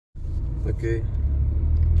Okay,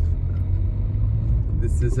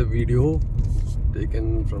 this is a video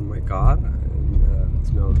taken from my car, and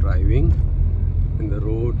it's now driving in the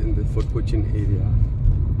road in the Fort Cochin area.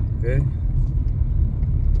 Okay,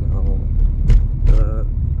 now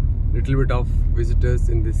little bit of visitors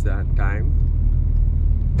in this time,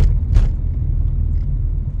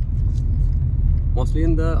 mostly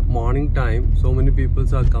in the morning time. So many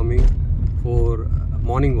people are coming for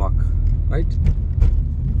morning walk, right?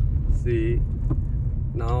 See,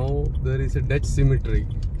 now there is a Dutch cemetery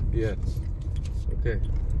here. Okay,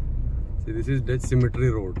 see, this is Dutch cemetery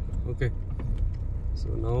road. Okay, so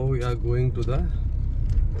now we are going to the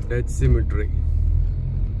Dutch cemetery,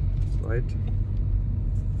 right?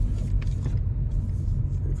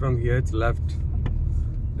 From here it's left.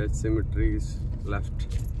 Dutch cemetery is left.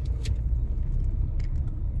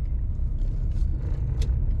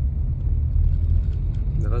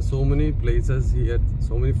 There are so many places here,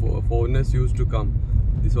 so many foreigners used to come.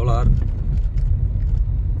 These all are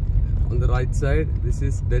on the right side. This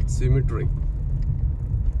is Dutch cemetery.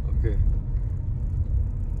 Okay,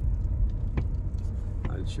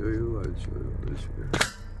 I'll show you.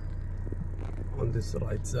 On this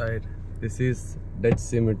right side, this is Dutch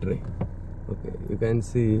cemetery. Okay, you can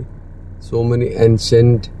see so many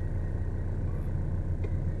ancient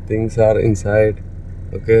things are inside.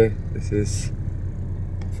 Okay, this is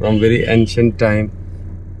from very ancient time,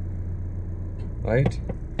 right?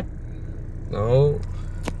 Now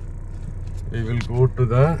we will go to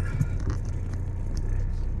the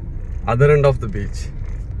other end of the beach.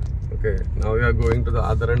 Okay, now we are going to the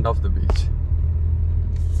other end of the beach.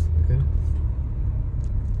 Okay,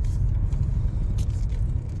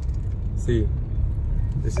 see,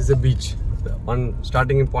 this is a beach, the one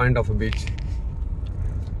starting point of a beach.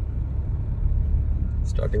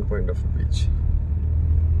 Starting point of a beach.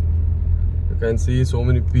 You can see so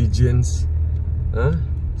many pigeons,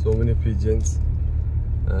 so many pigeons,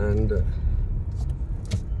 and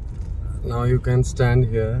now you can stand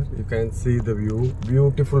here. You can see the view,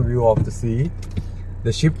 beautiful view of the sea.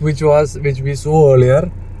 The ship which we saw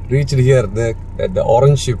earlier reached here. The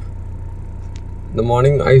orange ship. In the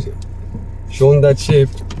morning I shown that ship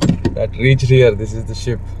that reached here. This is the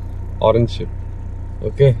ship, orange ship.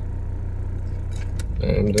 Okay,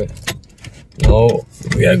 and now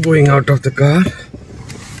we are going out of the car.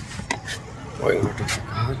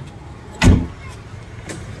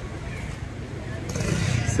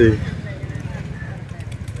 See,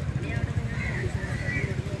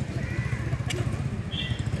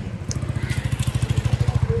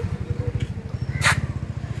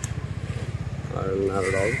 I will narrow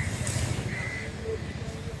it out.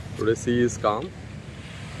 Today sea is calm.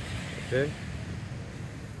 Okay,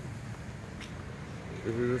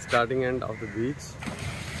 this is the starting end of the beach.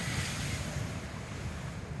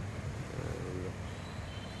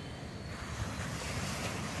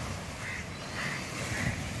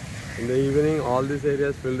 In the evening, all this area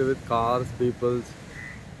is filled with cars, people.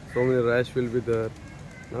 So many rush will be there.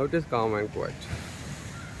 Now it is calm and quiet.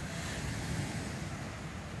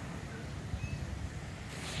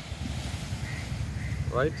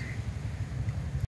 Right?